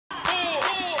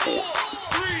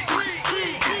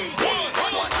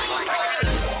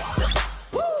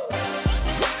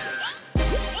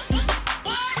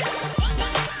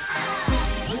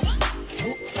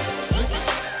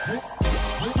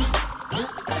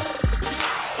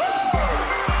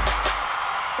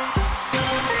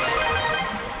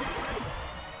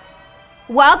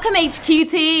Welcome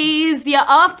HQTs! Your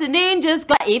afternoon just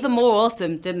got even more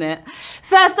awesome, didn't it?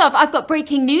 First off, I've got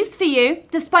breaking news for you.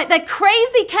 Despite their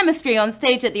crazy chemistry on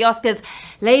stage at the Oscars,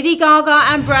 Lady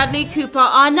Gaga and Bradley Cooper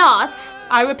are not,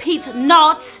 I repeat,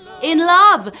 not in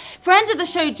love. Friend of the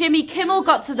show Jimmy Kimmel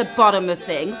got to the bottom of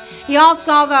things. He asked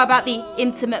Gaga about the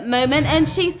intimate moment and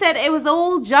she said it was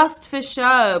all just for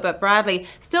show. But Bradley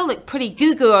still looked pretty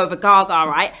goo-goo over Gaga,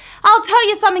 right? I'll tell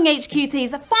you something,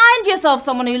 HQTs. Find yourself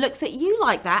someone who looks at you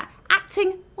like that,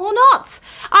 acting or not.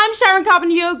 I'm Sharon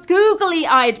Carpenter, your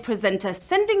googly-eyed presenter,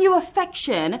 sending you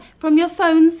affection from your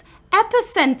phone's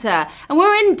epicenter. And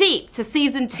we're in deep to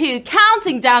season 2,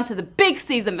 counting down to the big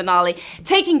season finale,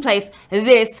 taking place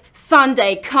this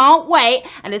Sunday. Can't wait.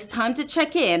 And it's time to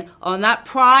check in on that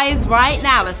prize right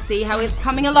now. Let's see how it's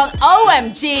coming along.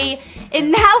 OMG! It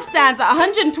now stands at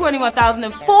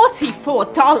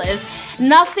 $121,044.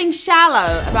 Nothing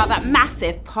shallow about that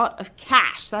massive pot of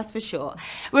cash, that's for sure.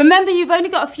 Remember, you've only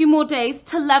got a few more days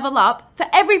to level up. For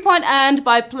every point earned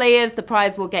by players, the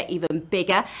prize will get even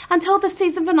bigger until the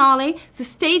season finale. So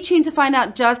stay tuned to find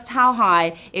out just how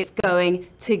high it's going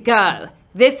to go.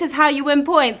 This is how you win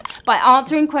points, by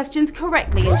answering questions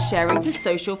correctly and sharing to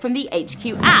social from the HQ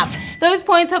app. Those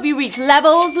points help you reach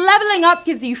levels. Leveling up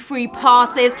gives you free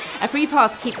passes. A free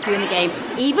pass keeps you in the game,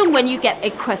 even when you get a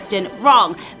question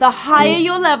wrong. The higher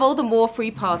your level, the more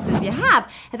free passes you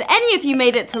have. Have any of you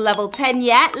made it to level 10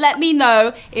 yet? Let me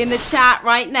know in the chat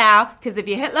right now, because if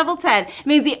you hit level 10, it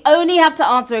means you only have to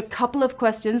answer a couple of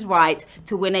questions right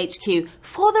to win HQ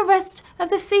for the rest of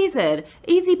the season.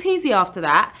 Easy peasy after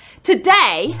that. Today,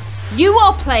 you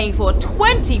are playing for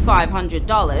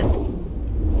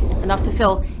 $2,500, enough to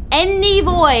fill any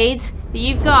void that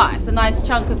you've got. It's a nice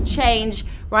chunk of change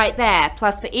right there.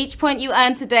 Plus, for each point you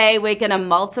earn today, we're gonna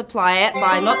multiply it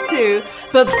by not 2,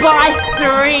 but by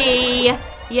 3.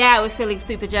 Yeah, we're feeling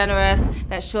super generous.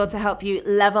 That's sure to help you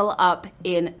level up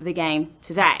in the game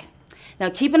today. Now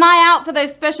keep an eye out for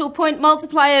those special point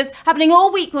multipliers happening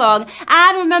all week long.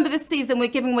 And remember, this season we're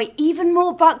giving away even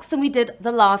more bucks than we did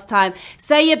the last time.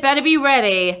 So you better be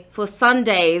ready for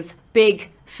Sunday's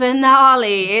big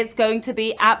finale. It's going to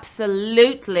be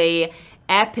absolutely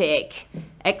epic.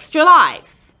 Extra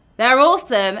lives. They're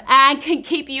awesome and can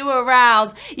keep you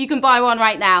around. You can buy one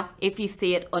right now if you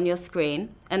see it on your screen.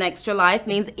 An extra life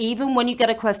means even when you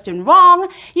get a question wrong,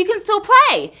 you can still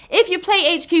play. If you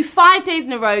play HQ 5 days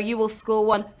in a row, you will score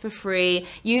one for free.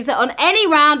 Use it on any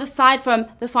round aside from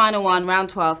the final one, round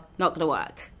 12. Not gonna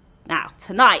work. Now,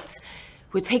 tonight,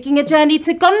 we're taking a journey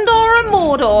to Gondor and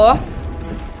Mordor.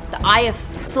 The Eye of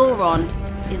Sauron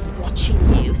is watching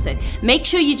you, so make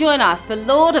sure you join us for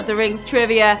Lord of the Rings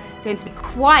trivia. Going to be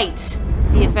quite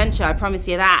the adventure, I promise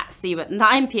you that. See you at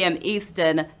 9 p.m.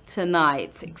 Eastern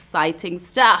tonight. Exciting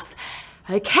stuff.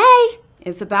 Okay,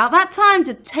 it's about that time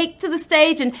to take to the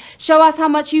stage and show us how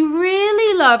much you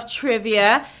really love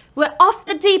trivia. We're off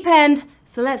the deep end,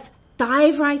 so let's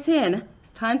dive right in.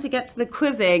 It's time to get to the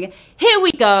quizzing. Here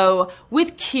we go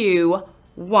with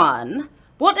Q1.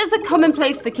 What is a common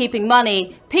place for keeping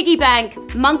money? Piggy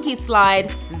bank, monkey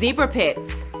slide, zebra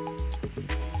pit.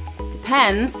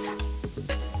 Depends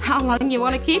how long you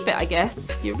want to keep it, I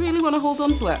guess. You really want to hold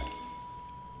on to it.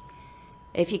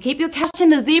 If you keep your cash in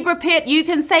the zebra pit, you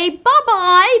can say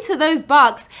bye-bye to those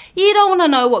bucks. You don't want to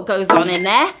know what goes on in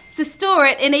there, so store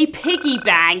it in a piggy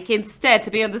bank instead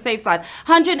to be on the safe side.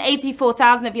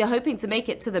 184,000 if you're hoping to make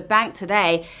it to the bank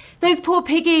today. Those poor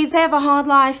piggies, they have a hard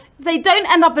life. If they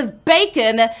don't end up as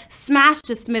bacon, they're smashed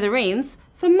to smithereens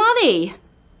for money.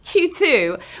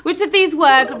 Q2, which of these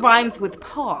words rhymes with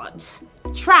pot?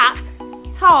 Trap,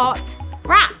 tart,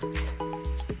 wrapped.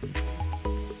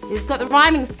 Who's got the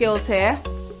rhyming skills here?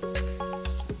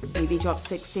 Maybe drop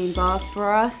 16 bars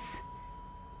for us.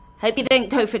 Hope you didn't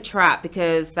go for trap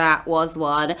because that was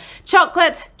one.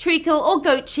 Chocolate, treacle, or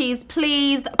goat cheese,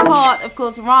 please. Pot, of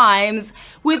course, rhymes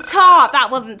with tart. That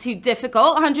wasn't too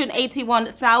difficult.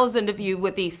 181,000 of you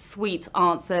with the sweet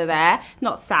answer there.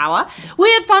 Not sour. We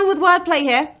had fun with wordplay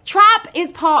here. Trap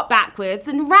is part backwards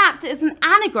and wrapped is an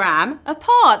anagram of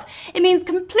part. It means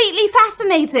completely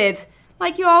fascinated,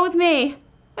 like you are with me.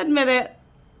 Admit it.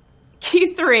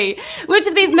 Q3. Which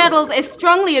of these metals is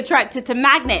strongly attracted to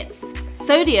magnets?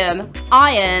 Sodium,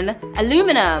 iron,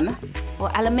 aluminum,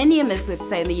 or aluminium as we'd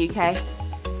say in the UK.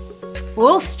 We're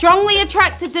all strongly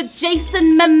attracted to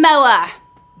Jason Momoa.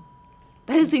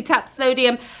 Those who tap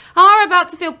sodium are about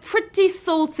to feel pretty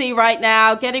salty right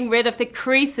now, getting rid of the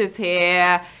creases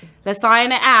here. Let's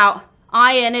iron it out.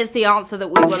 Iron is the answer that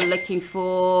we were looking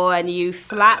for, and you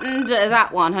flattened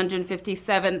that one.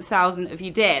 157,000 of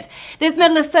you did. This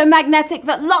metal is so magnetic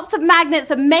that lots of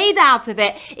magnets are made out of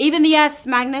it. Even the Earth's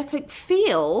magnetic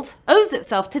field owes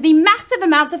itself to the massive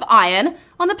amounts of iron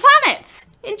on the planets.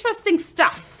 Interesting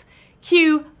stuff.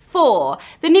 Q4.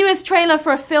 The newest trailer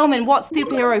for a film in what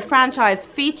superhero franchise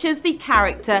features the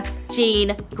character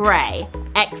Jean Grey?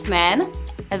 X-Men,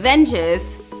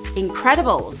 Avengers,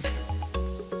 Incredibles.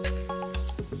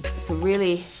 It's a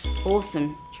really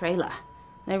awesome trailer.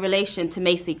 No relation to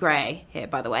Macy Gray here,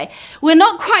 by the way. We're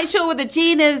not quite sure whether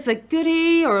Jean is a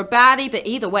goodie or a baddie, but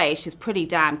either way, she's pretty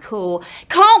damn cool.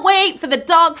 Can't wait for the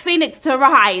Dark Phoenix to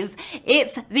rise.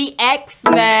 It's the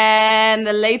X-Men,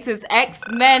 the latest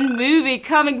X-Men movie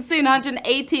coming soon.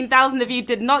 118,000 of you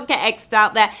did not get X'd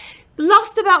out there.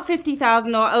 Lost about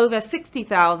 50,000 or over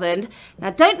 60,000. Now,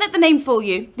 don't let the name fool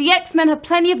you. The X-Men have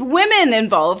plenty of women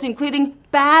involved, including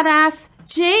badass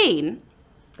Jean.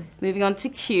 Moving on to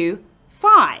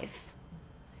Q5.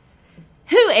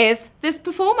 Who is this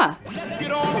performer? Let's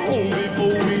get on home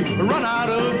before we run out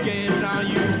of gas. Now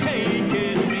you can't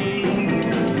get me.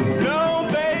 No,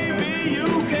 baby, you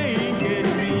can't get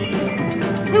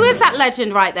me. Who is that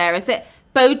legend right there? Is it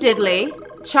Bo Diddley,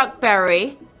 Chuck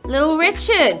Berry, Little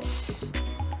Richard?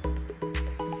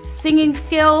 Singing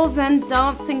skills and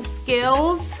dancing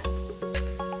skills.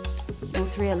 All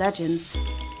three are legends.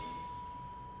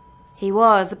 He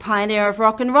was a pioneer of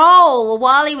rock and roll.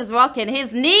 While he was rocking,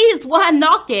 his knees were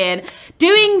knocking.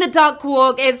 Doing the duck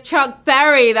walk is Chuck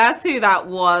Berry. That's who that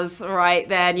was right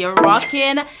then. You're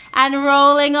rocking and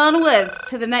rolling onwards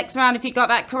to the next round. If you got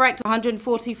that correct,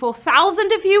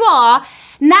 144,000 of you are.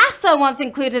 NASA once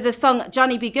included a song,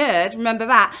 Johnny Be Good, remember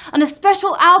that, on a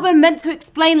special album meant to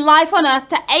explain life on Earth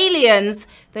to aliens.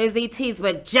 Those ETs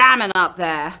were jamming up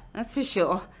there, that's for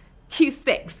sure.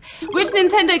 Q6. Which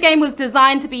Nintendo game was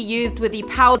designed to be used with the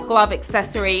Power Glove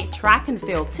accessory Track and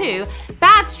Field 2?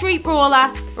 Bad Street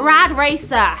Brawler, Rad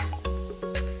Racer.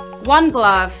 One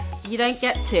glove, you don't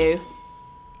get two.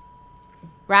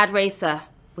 Rad Racer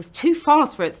was too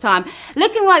fast for its time.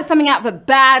 Looking like something out of a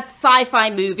bad sci-fi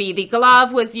movie, the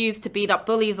glove was used to beat up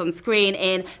bullies on screen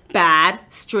in Bad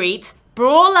Street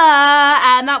Brawler.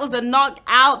 And that was a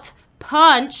knockout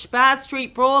punch. Bad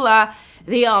Street Brawler.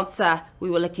 The answer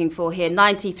we were looking for here,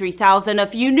 93,000.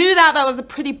 If you knew that, that was a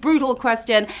pretty brutal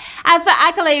question. As for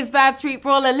accolades, Bad Street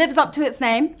Brawler lives up to its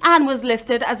name and was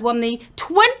listed as one of the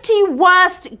 20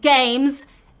 worst games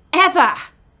ever.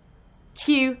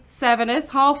 Q7 is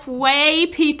halfway,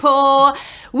 people.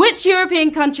 Which European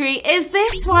country is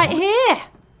this right here?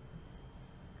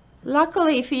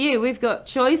 Luckily for you, we've got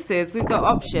choices, we've got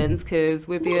options, because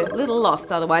we'd be a little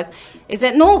lost otherwise. Is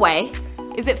it Norway?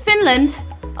 Is it Finland?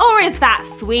 Or is that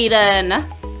Sweden?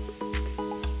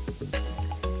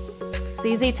 It's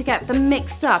easy to get them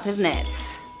mixed up, isn't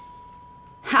it?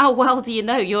 How well do you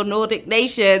know your Nordic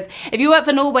nations? If you went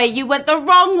for Norway, you went the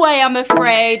wrong way, I'm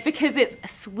afraid, because it's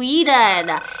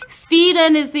Sweden.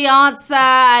 Sweden is the answer,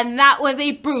 and that was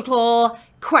a brutal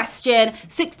question.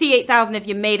 68,000 if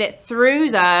you made it through,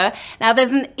 though. Now,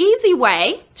 there's an easy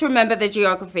way to remember the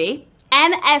geography.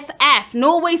 NSF,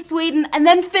 Norway, Sweden, and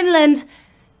then Finland.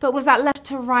 But was that left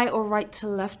to right or right to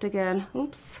left again?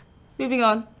 Oops. Moving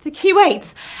on to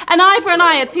Q8. An eye for an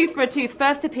eye, a tooth for a tooth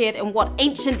first appeared in what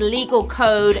ancient legal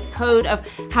code? Code of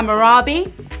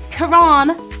Hammurabi,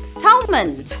 Quran,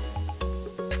 Talmud.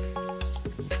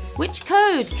 Which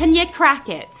code? Can you crack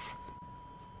it?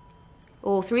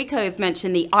 All three codes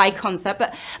mention the eye concept,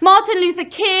 but Martin Luther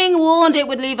King warned it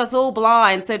would leave us all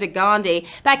blind, so did Gandhi.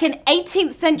 Back in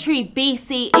 18th century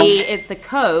BCE, it's the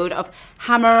code of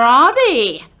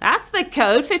Hammurabi. That's the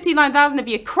code. 59,000 of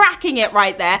you cracking it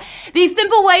right there. The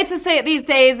simple way to say it these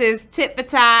days is tit for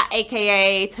tat,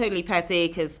 aka totally petty,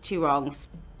 because two wrongs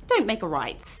don't make a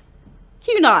right.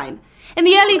 Q9. In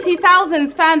the early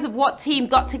 2000s, fans of what team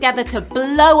got together to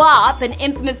blow up in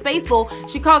infamous baseball?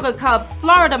 Chicago Cubs,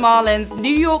 Florida Marlins,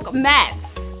 New York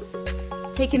Mets.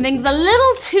 Taking things a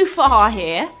little too far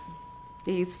here,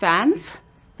 these fans.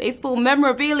 Baseball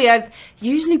memorabilia is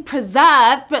usually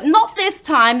preserved, but not this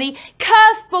time. The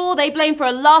cursed ball they blame for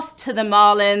a loss to the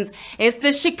Marlins is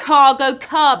the Chicago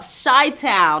Cubs,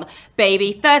 Chi-Town,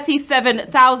 baby.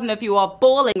 37,000 of you are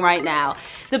balling right now.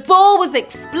 The ball was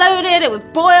exploded, it was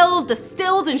boiled,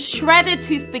 distilled, and shredded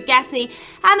to spaghetti,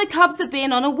 and the Cubs have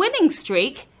been on a winning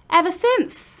streak ever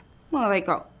since. Well, they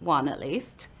got one at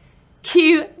least.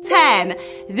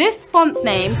 Q10. This font's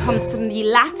name comes from the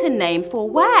Latin name for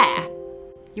where?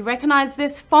 You recognize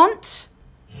this font?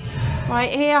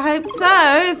 Right here, I hope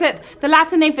so. Is it the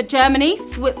Latin name for Germany,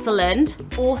 Switzerland,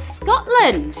 or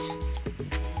Scotland?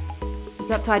 You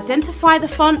got to identify the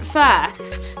font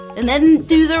first and then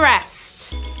do the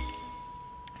rest.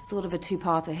 Sort of a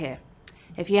two-parter here.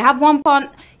 If you have one font,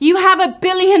 you have a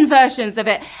billion versions of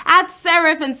it. Add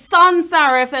serif and sans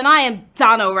serif and I am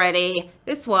done already.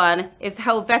 This one is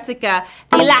Helvetica,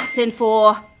 the Latin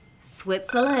for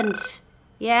Switzerland.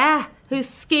 Yeah, who's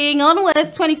skiing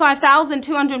onwards?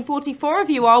 25,244 of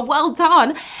you are. Well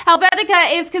done.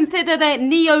 Helvetica is considered a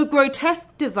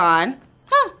neo-grotesque design.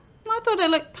 Huh, I thought it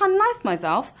looked kind of nice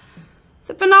myself.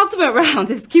 The penultimate round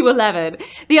is Q11.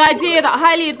 The idea that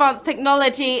highly advanced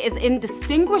technology is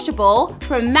indistinguishable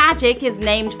from magic is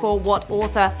named for what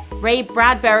author? Ray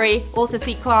Bradbury, Arthur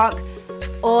C. Clarke,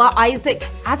 or Isaac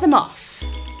Asimov?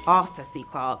 Arthur C.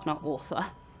 Clarke, not author.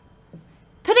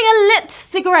 Putting a lit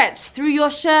cigarette through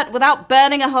your shirt without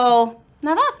burning a hole.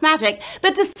 Now that's magic,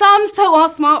 but to some, so are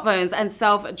smartphones and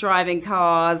self-driving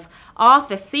cars.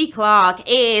 Arthur C. Clarke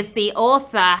is the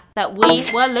author that we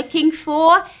were looking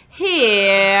for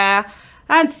here.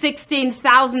 And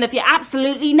 16,000 of you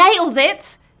absolutely nailed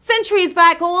it. Centuries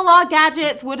back, all our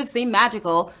gadgets would have seemed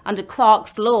magical under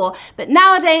Clarke's law, but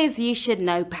nowadays you should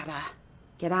know better.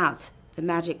 Get out the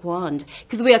magic wand,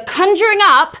 because we are conjuring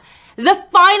up the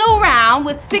final round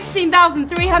with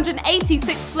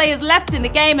 16,386 players left in the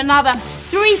game, another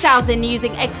 3,000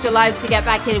 using extra lives to get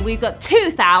back in. We've got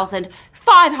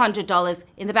 $2,500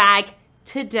 in the bag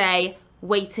today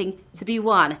waiting to be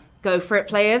won. Go for it,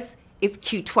 players. It's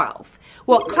Q12.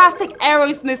 What classic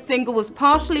Aerosmith single was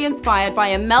partially inspired by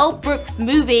a Mel Brooks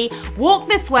movie? Walk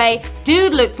This Way,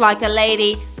 Dude Looks Like a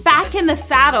Lady, Back in the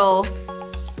Saddle.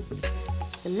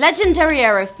 The legendary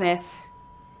Aerosmith.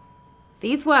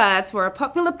 These words were a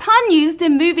popular pun used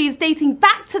in movies dating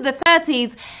back to the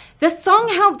 30s. The song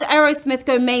helped Aerosmith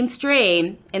go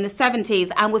mainstream in the 70s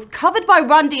and was covered by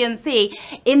Run DMC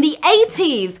in the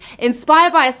 80s,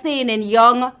 inspired by a scene in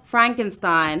Young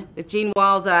Frankenstein with Gene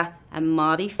Wilder and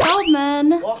Marty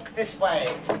Feldman. Walk this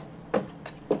way.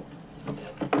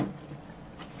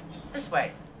 This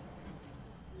way.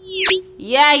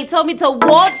 Yeah, he told me to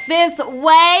walk this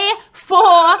way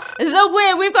for the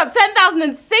win. We've got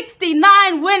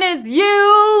 10,069 winners.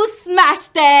 You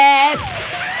smashed it.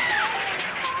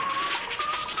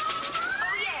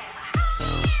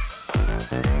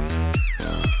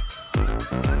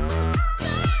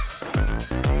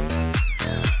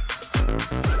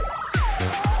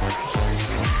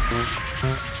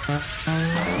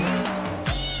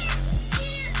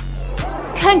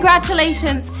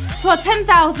 Congratulations to our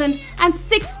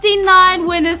 10,069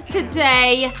 winners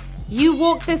today. You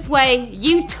walk this way,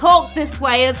 you talk this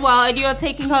way as well, and you're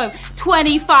taking home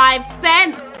 25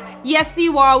 cents. Yes,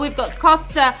 you are. We've got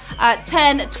Costa at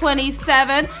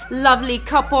 10.27. Lovely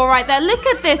couple right there. Look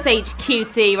at this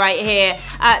HQT right here.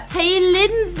 Tay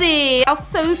Lindsay. Oh,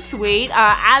 so sweet.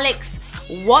 Alex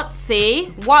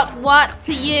Watsy. What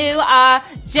to you?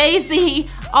 Jay-Z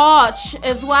Arch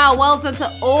as well. Well done to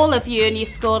all of you, and you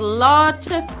scored a lot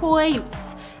of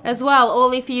points as well,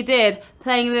 all of you did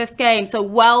playing this game, so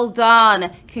well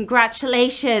done.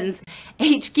 Congratulations,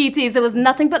 HQTs. There was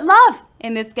nothing but love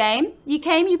in this game. You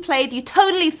came, you played, you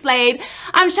totally slayed.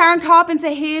 I'm Sharon Carpenter.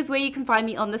 Here's where you can find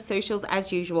me on the socials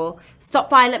as usual.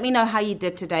 Stop by, let me know how you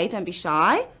did today. Don't be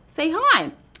shy. Say hi.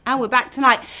 And we're back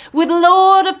tonight with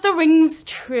Lord of the Rings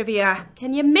trivia.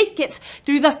 Can you make it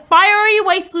through the fiery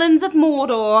wastelands of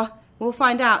Mordor? We'll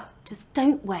find out. Just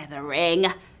don't wear the ring.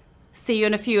 See you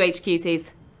in a few,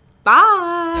 HQTs.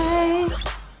 Bye.